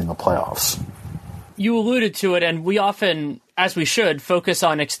in the playoffs. You alluded to it, and we often, as we should, focus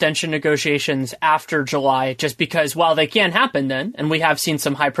on extension negotiations after July, just because while they can happen then, and we have seen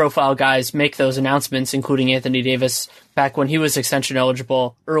some high-profile guys make those announcements, including Anthony Davis back when he was extension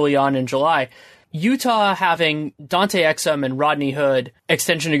eligible early on in July, Utah having Dante Exum and Rodney Hood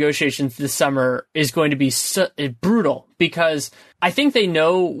extension negotiations this summer is going to be brutal because I think they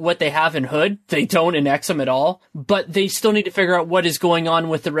know what they have in Hood. They don't in Exum at all, but they still need to figure out what is going on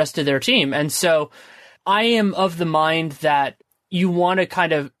with the rest of their team. And so I am of the mind that you want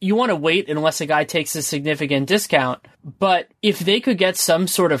to wait unless a guy takes a significant discount But if they could get some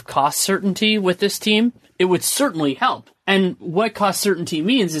sort of cost certainty with this team, it would certainly help. And what cost certainty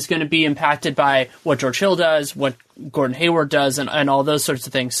means is going to be impacted by what George Hill does, what Gordon Hayward does, and all those sorts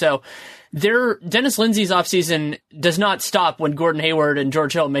of things. So Dennis Lindsey's offseason does not stop when Gordon Hayward and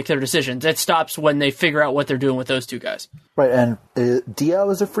George Hill make their decisions. It stops when they figure out what they're doing with those two guys. Right, and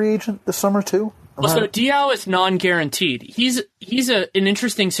Diaw is a free agent this summer too? Well, so Diaw is non-guaranteed. He's an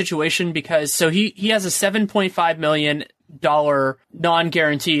interesting situation because he has a $7.5 million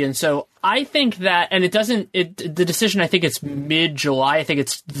non-guarantee, and so I think that, and the decision, I think it's mid-July, I think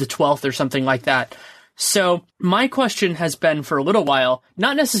it's the 12th or something like that. So my question has been for a little while,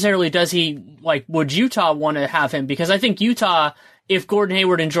 not necessarily would Utah want to have him, because I think Utah, if Gordon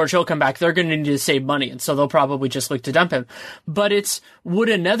Hayward and George Hill come back, they're going to need to save money, and so they'll probably just look to dump him. But would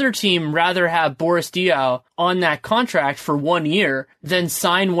another team rather have Boris Diaw on that contract for 1 year than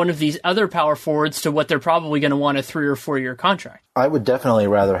sign one of these other power forwards to what they're probably going to want a 3 or 4 year contract? I would definitely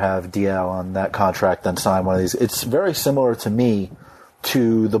rather have Diaw on that contract than sign one of these. It's very similar to me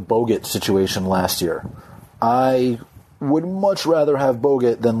to the Bogut situation last year. I would much rather have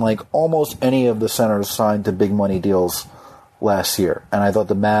Bogut than almost any of the centers signed to big money deals last year. And I thought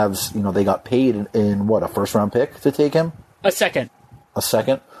the Mavs, they got paid in a first-round pick to take him? A second.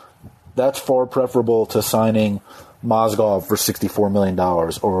 That's far preferable to signing Mozgov for $64 million,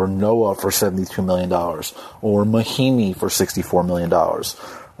 or Noah for $72 million, or Mahinmi for $64 million.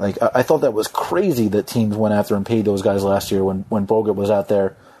 I thought that was crazy that teams went after and paid those guys last year when Bogut was out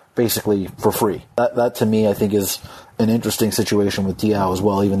there basically for free. That to me, I think, is an interesting situation with Diaw as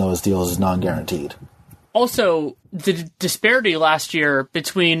well, even though his deal is non-guaranteed. Also, the disparity last year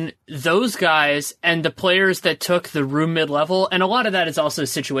between those guys and the players that took the room mid-level, and a lot of that is also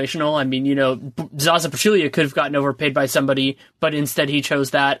situational. I mean, Zaza Pachulia could have gotten overpaid by somebody, but instead he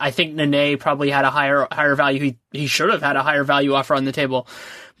chose that. I think Nene probably had a higher value. He should have had a higher value offer on the table.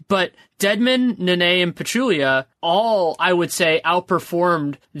 But Dedmon, Nene, and Pachulia all, I would say,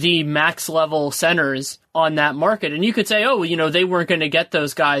 outperformed the max-level centers on that market. And you could say, they weren't going to get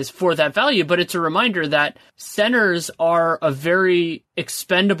those guys for that value, but it's a reminder that centers are a very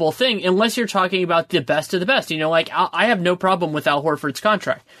expendable thing unless you're talking about the best of the best. I have no problem with Al Horford's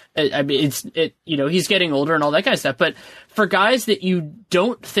contract. I mean, he's getting older and all that kind of stuff. But for guys that you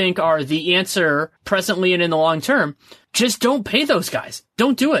don't think are the answer presently and in the long term, just don't pay those guys.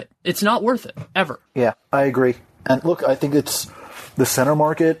 Don't do it. It's not worth it, ever. Yeah, I agree. And look, I think the center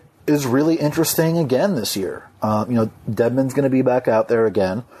market is really interesting again this year. Dedmon's going to be back out there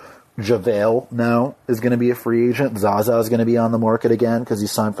again. JaVale now is going to be a free agent. Zaza is going to be on the market again because he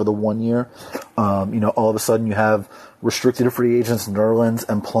signed for the 1 year. All of a sudden you have restricted free agents Nerlens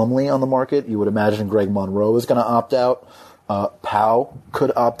and Plumlee on the market. You would imagine Greg Monroe is going to opt out. Powell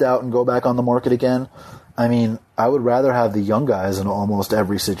could opt out and go back on the market again. I mean, I would rather have the young guys in almost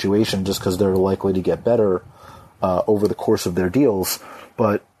every situation just because they're likely to get better over the course of their deals.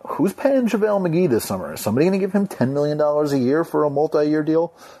 But who's paying JaVale McGee this summer? Is somebody going to give him $10 million a year for a multi-year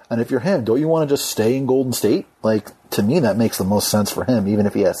deal? And if you're him, don't you want to just stay in Golden State? To me, that makes the most sense for him, even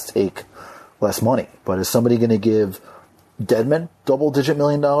if he has to take less money. But is somebody going to give Dedmon double-digit $1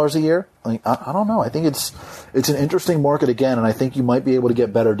 million a year? I don't know. I think it's an interesting market again, and I think you might be able to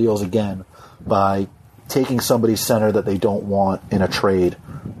get better deals again by taking somebody's center that they don't want in a trade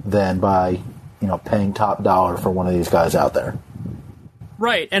than by paying top dollar for one of these guys out there.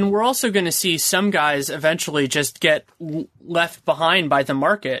 Right, and we're also going to see some guys eventually just get left behind by the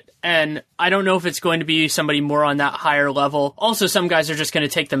market, and I don't know if it's going to be somebody more on that higher level. Also, some guys are just going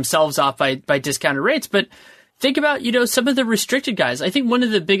to take themselves off by discounted rates, but think about, some of the restricted guys. I think one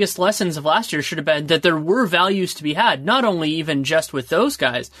of the biggest lessons of last year should have been that there were values to be had, not only even just with those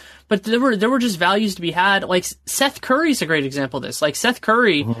guys, but there were just values to be had. Seth Curry's a great example of this. Seth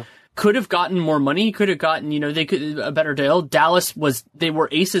Curry could have gotten more money, could have gotten, they could a better deal. Dallas they were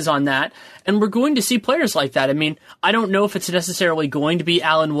aces on that. And we're going to see players like that. I mean, I don't know if it's necessarily going to be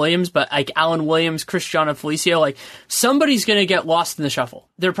Alan Williams, but Alan Williams, Cristiano Felicio, somebody's going to get lost in the shuffle.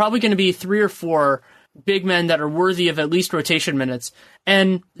 There are probably going to be 3 or 4 big men that are worthy of at least rotation minutes,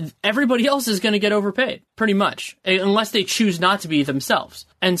 and everybody else is going to get overpaid, pretty much, unless they choose not to be themselves.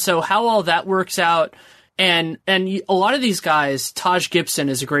 And so how all that works out, and a lot of these guys, Taj Gibson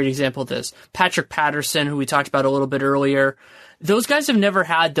is a great example of this, Patrick Patterson, who we talked about a little bit earlier, those guys have never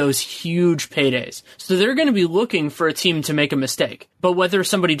had those huge paydays. So they're going to be looking for a team to make a mistake. But whether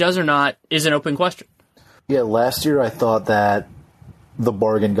somebody does or not is an open question. Yeah, last year I thought that the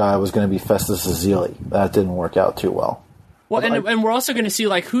bargain guy was going to be Festus Ezeli. That didn't work out too well. Well, and we're also going to see,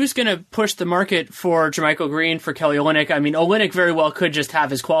 like, who's going to push the market for JaMychal Green, for Kelly Olynyk. I mean, Olynyk very well could just have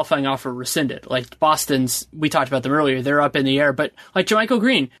his qualifying offer rescinded. Like, Boston's, we talked about them earlier, they're up in the air. But, like, JaMychal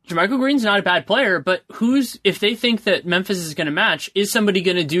Green's not a bad player, but if they think that Memphis is going to match, is somebody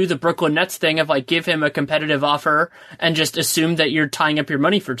going to do the Brooklyn Nets thing of, like, give him a competitive offer and just assume that you're tying up your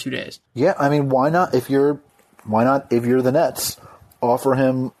money for 2 days? Yeah, I mean, why not, if you're the Nets, offer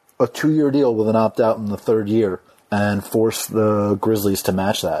him a 2-year deal with an opt-out in the 3rd year and force the Grizzlies to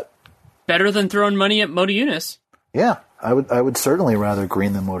match that. Better than throwing money at Mota Eunice. Yeah, I would certainly rather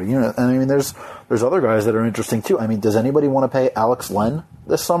Green than Mota Eunice. And I mean, there's other guys that are interesting too. I mean, does anybody want to pay Alex Len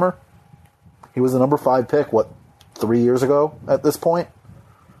this summer? He was the number 5 pick, 3 years ago at this point?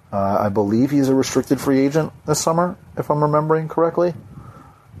 I believe he's a restricted free agent this summer, if I'm remembering correctly.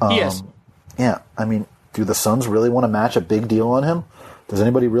 Yes. Yeah, I mean, do the Suns really want to match a big deal on him? Does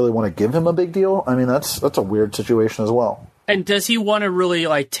anybody really want to give him a big deal? I mean, that's a weird situation as well. And does he want to really,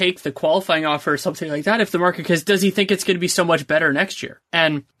 like, take the qualifying offer or something like that if the market, because does he think it's going to be so much better next year?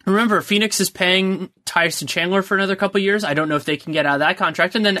 And remember, Phoenix is paying Tyson Chandler for another couple of years. I don't know if they can get out of that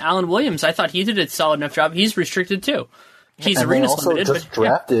contract. And then Alan Williams, I thought he did a solid enough job. He's restricted too. He's and Arenas they also just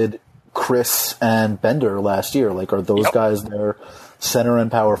drafted Chris and Bender last year. Like, are those guys their center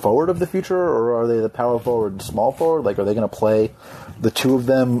and power forward of the future, or are they the power forward and small forward? Like, are they going to play the two of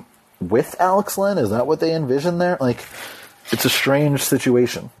them with Alex Len? Is that what they envision there? Like, it's a strange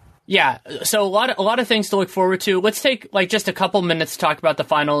situation. Yeah, so a lot of things to look forward to. Let's take, like, just a couple minutes to talk about the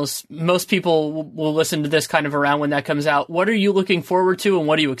finals. Most people will listen to this kind of around when that comes out. What are you looking forward to, and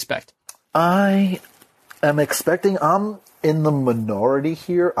what do you expect? I am expecting, I'm in the minority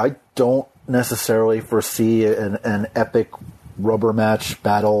here. I don't necessarily foresee an epic rubber match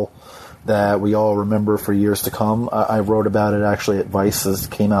battle that we all remember for years to come. I wrote about it actually at Vice as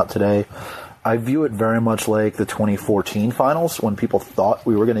it came out today. I view it very much like the 2014 finals when people thought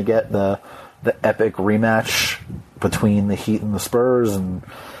we were going to get the epic rematch between the Heat and the Spurs, and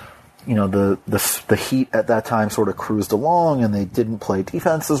you know the Heat at that time sort of cruised along and they didn't play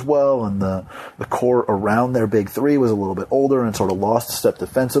defense as well, and the core around their big three was a little bit older and sort of lost a step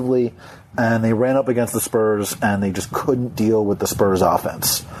defensively, and they ran up against the Spurs and they just couldn't deal with the Spurs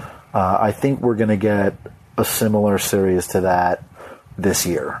offense. I think we're going to get a similar series to that this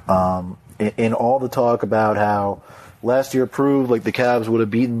year. In all the talk about how last year proved like the Cavs would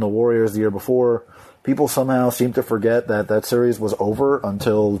have beaten the Warriors the year before, people somehow seem to forget that series was over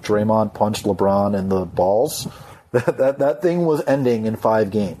until Draymond punched LeBron in the balls. That thing was ending in 5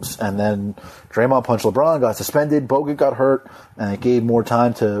 games. And then Draymond punched LeBron, got suspended, Bogut got hurt, and it gave more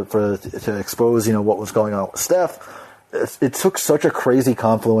time to expose, what was going on with Steph. It took such a crazy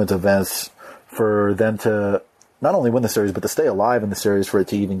confluence of events for them to not only win the series, but to stay alive in the series for it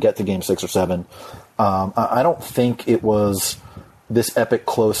to even get to game 6 or 7. I don't think it was this epic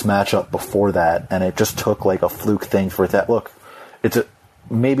close matchup before that, and it just took like a fluke thing for it to look. It's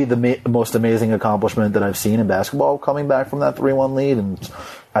maybe the most amazing accomplishment that I've seen in basketball coming back from that 3-1 lead, and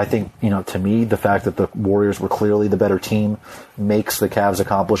I think, to me, the fact that the Warriors were clearly the better team makes the Cavs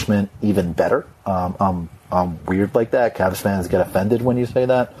accomplishment even better. I'm weird like that. Cavs fans get offended when you say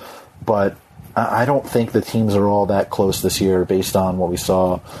that, but I don't think the teams are all that close this year based on what we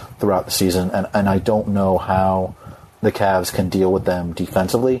saw throughout the season, and I don't know how the Cavs can deal with them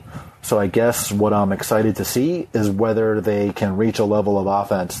defensively. So I guess what I'm excited to see is whether they can reach a level of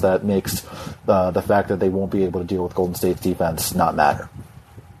offense that makes the fact that they won't be able to deal with Golden State's defense not matter.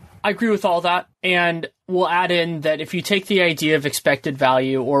 I agree with all that, and we'll add in that if you take the idea of expected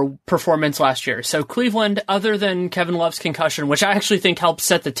value or performance last year, so Cleveland, other than Kevin Love's concussion, which I actually think helped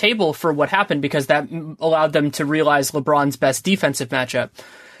set the table for what happened because that allowed them to realize LeBron's best defensive matchup.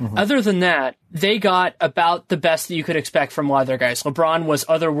 Mm-hmm. Other than that, they got about the best that you could expect from a lot of their guys. LeBron was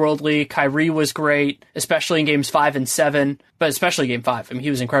otherworldly. Kyrie was great, especially in games 5 and 7, but especially game 5. I mean, he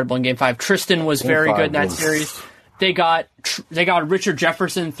was incredible in game 5. Tristan was very good in that series. They got Richard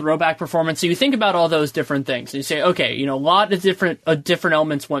Jefferson throwback performance. So you think about all those different things. And you say, okay, a lot of different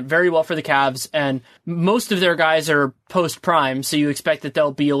elements went very well for the Cavs, and most of their guys are post-prime, so you expect that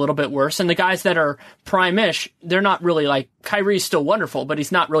they'll be a little bit worse. And the guys that are prime-ish, they're not really like, Kyrie's still wonderful, but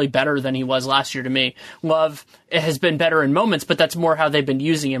he's not really better than he was last year to me. Love has been better in moments, but that's more how they've been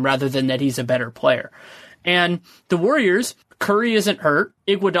using him rather than that he's a better player. And the Warriors, Curry isn't hurt.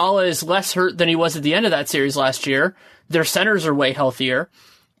 Iguodala is less hurt than he was at the end of that series last year. Their centers are way healthier.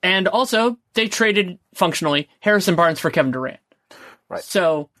 And also, they traded, functionally, Harrison Barnes for Kevin Durant. Right.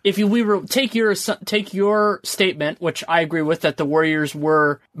 So if take your statement, which I agree with, that the Warriors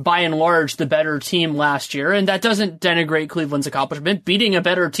were by and large the better team last year, and that doesn't denigrate Cleveland's accomplishment. Beating a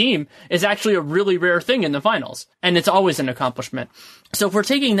better team is actually a really rare thing in the finals, and it's always an accomplishment. So if we're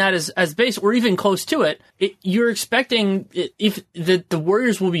taking that as base, or even close to it, you're expecting if the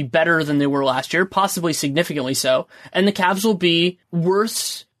Warriors will be better than they were last year, possibly significantly so, and the Cavs will be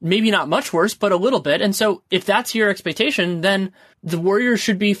worse. Maybe not much worse, but a little bit. And so if that's your expectation, then the Warriors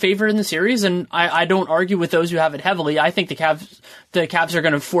should be favored in the series. And I don't argue with those who have it heavily. I think the Cavs are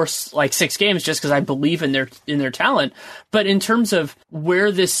going to force like 6 games just because I believe in their talent. But in terms of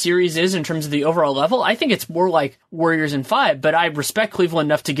where this series is in terms of the overall level, I think it's more like Warriors in 5, but I respect Cleveland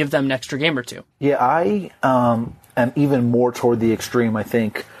enough to give them an extra game or two. Yeah, I am even more toward the extreme, I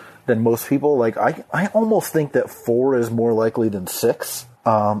think, than most people. Like, I almost think that 4 is more likely than 6.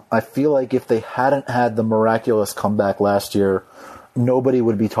 I feel like if they hadn't had the miraculous comeback last year, nobody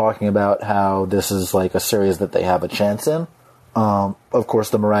would be talking about how this is like a series that they have a chance in. Of course,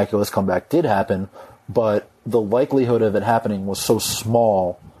 the miraculous comeback did happen, but the likelihood of it happening was so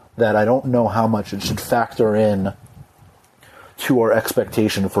small that I don't know how much it should factor in to our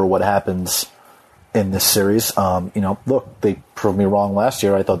expectation for what happens in this series. Look, they proved me wrong last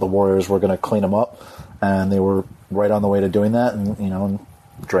year. I thought the Warriors were going to clean them up, and they were right on the way to doing that, and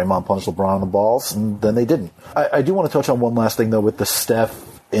Draymond punched LeBron in the balls, and then they didn't. I do want to touch on one last thing, though, with the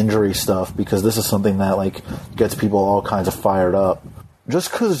Steph injury stuff, because this is something that gets people all kinds of fired up.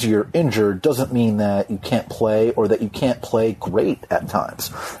 Just because you're injured doesn't mean that you can't play, or that you can't play great at times.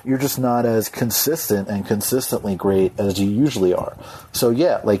 You're just not as consistent and consistently great as you usually are. So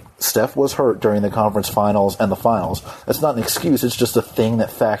yeah, Steph was hurt during the conference finals and the finals. That's not an excuse, it's just a thing that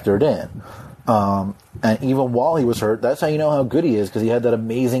factored in. And even while he was hurt, that's how you know how good he is, because he had that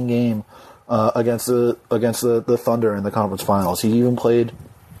amazing game against the Thunder in the conference finals. He even played,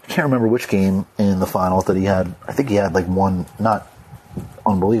 I can't remember which game in the finals that he had. I think he had one not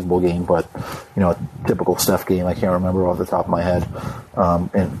unbelievable game, but a typical Steph game. I can't remember off the top of my head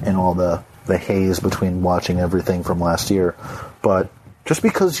in all the haze between watching everything from last year. But just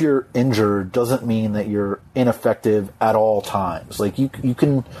because you're injured doesn't mean that you're ineffective at all times. You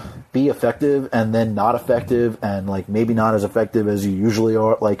can be effective and then not effective, and maybe not as effective as you usually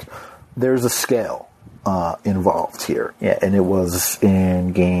are. There's a scale involved here. Yeah, and it was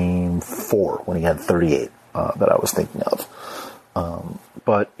in game 4 when he had 38 that I was thinking of.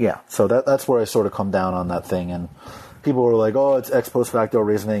 But yeah, so that's where I sort of come down on that thing, and people were like, oh, it's ex post facto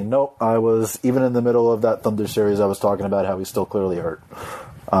reasoning. Nope, I was, even in the middle of that Thunder series, I was talking about how he's still clearly hurt.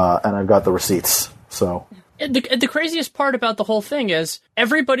 And I've got the receipts, so... The craziest part about the whole thing is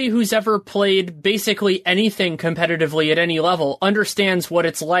everybody who's ever played basically anything competitively at any level understands what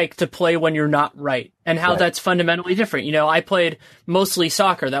it's like to play when you're not right, and how that's fundamentally different. I played mostly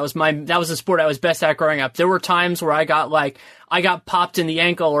soccer. That was the sport I was best at growing up. There were times where I got popped in the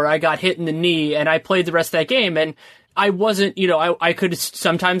ankle or I got hit in the knee, and I played the rest of that game, and I wasn't,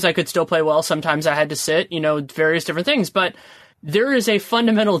 sometimes I could still play well, sometimes I had to sit, various different things, but there is a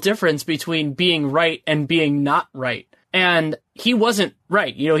fundamental difference between being right and being not right. And he wasn't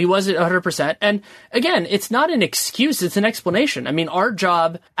right. He wasn't 100%. And again, it's not an excuse. It's an explanation. I mean, our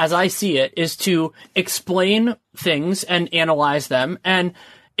job, as I see it, is to explain things and analyze them, and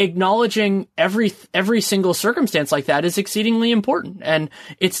acknowledging every single circumstance like that is exceedingly important. And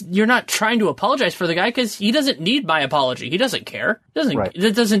you're not trying to apologize for the guy, because he doesn't need my apology. He doesn't care.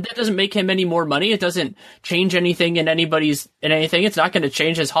 That doesn't make him any more money. It doesn't change anything in anything. It's not going to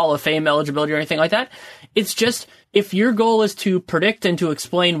change his Hall of Fame eligibility or anything like that. It's just, if your goal is to predict and to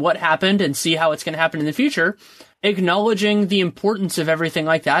explain what happened and see how it's going to happen in the future, acknowledging the importance of everything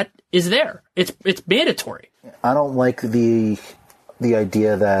like that is there. It's mandatory. I don't like the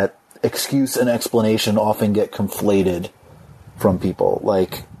idea that excuse and explanation often get conflated from people.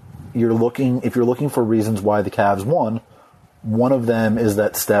 If you're looking for reasons why the Cavs won, one of them is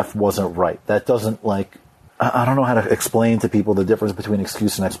that Steph wasn't right. That doesn't, I don't know how to explain to people the difference between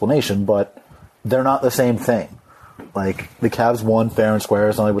excuse and explanation, but they're not the same thing. The Cavs won fair and square.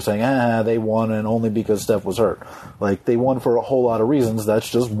 It's not like we're saying, they won and only because Steph was hurt. They won for a whole lot of reasons. That's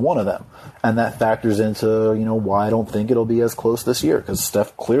just one of them. And that factors into, why I don't think it'll be as close this year. Because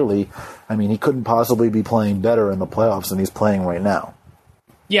Steph clearly, he couldn't possibly be playing better in the playoffs than he's playing right now.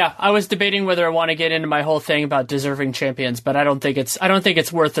 Yeah, I was debating whether I want to get into my whole thing about deserving champions, but I don't think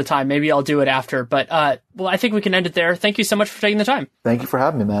it's worth the time. Maybe I'll do it after. But, I think we can end it there. Thank you so much for taking the time. Thank you for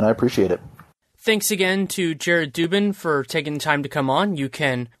having me, man. I appreciate it. Thanks again to Jared Dubin for taking the time to come on. You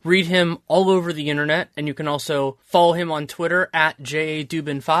can read him all over the internet, and you can also follow him on Twitter at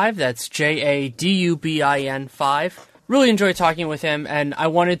JADubin5. That's JADUBIN5. really enjoyed talking with him, and I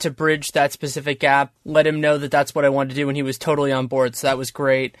wanted to bridge that specific gap, let him know that that's what I wanted to do, and he was totally on board, so that was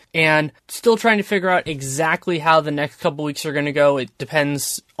great. And still trying to figure out exactly how the next couple weeks are going to go. It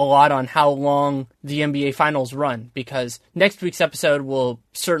depends a lot on how long the NBA Finals run, because next week's episode will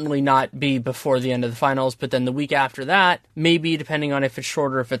certainly not be before the end of the Finals, but then the week after that, maybe, depending on if it's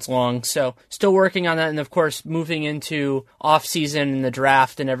short or if it's long. So still working on that, and of course, moving into off-season and the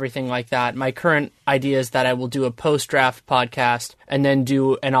draft and everything like that. My current idea is that I will do a post-draft podcast and then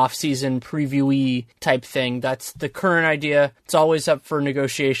do an off-season preview-y type thing. That's the current idea. It's always up for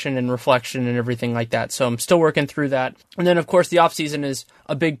negotiation and reflection and everything like that. So I'm still working through that. And then, of course, the off-season is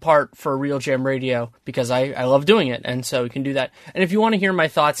a big part for Real Jam Radio because I love doing it, and so we can do that. And if you want to hear my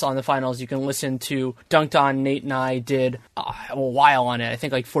thoughts on the finals, you can listen to Dunked On. Nate and I did a while on it, I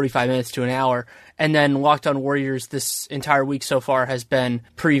think like 45 minutes to an hour. And then Locked On Warriors this entire week so far has been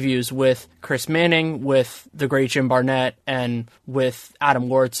previews with Chris Manning, with the great Jim Barnett, and with Adam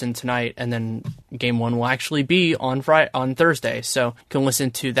Lortzen tonight. And then Game 1 will actually be on Thursday, so you can listen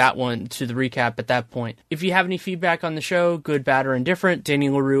to that one, to the recap at that point. If you have any feedback on the show, good, bad, or indifferent,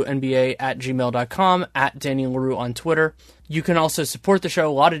 DannyLaRueNBA@gmail.com, @DannyLaRue on Twitter. You can also support the show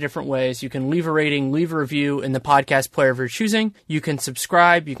a lot of different ways. You can leave a rating, leave a review in the podcast player of your choosing. You can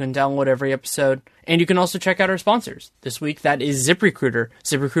subscribe. You can download every episode. And you can also check out our sponsors. This week, that is ZipRecruiter.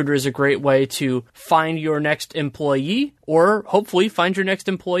 ZipRecruiter is a great way to find your next employee, or hopefully find your next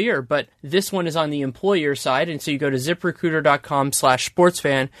employer. But this one is on the employer side, and so you go to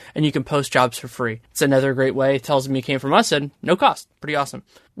ZipRecruiter.com/sportsfan, and you can post jobs for free. It's another great way. It tells them you came from us, and no cost. Pretty awesome.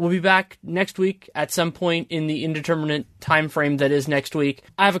 We'll be back next week at some point in the indeterminate time frame that is next week.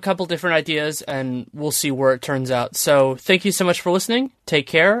 I have a couple different ideas, and we'll see where it turns out. So thank you so much for listening. Take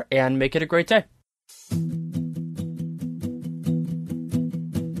care, and make it a great day.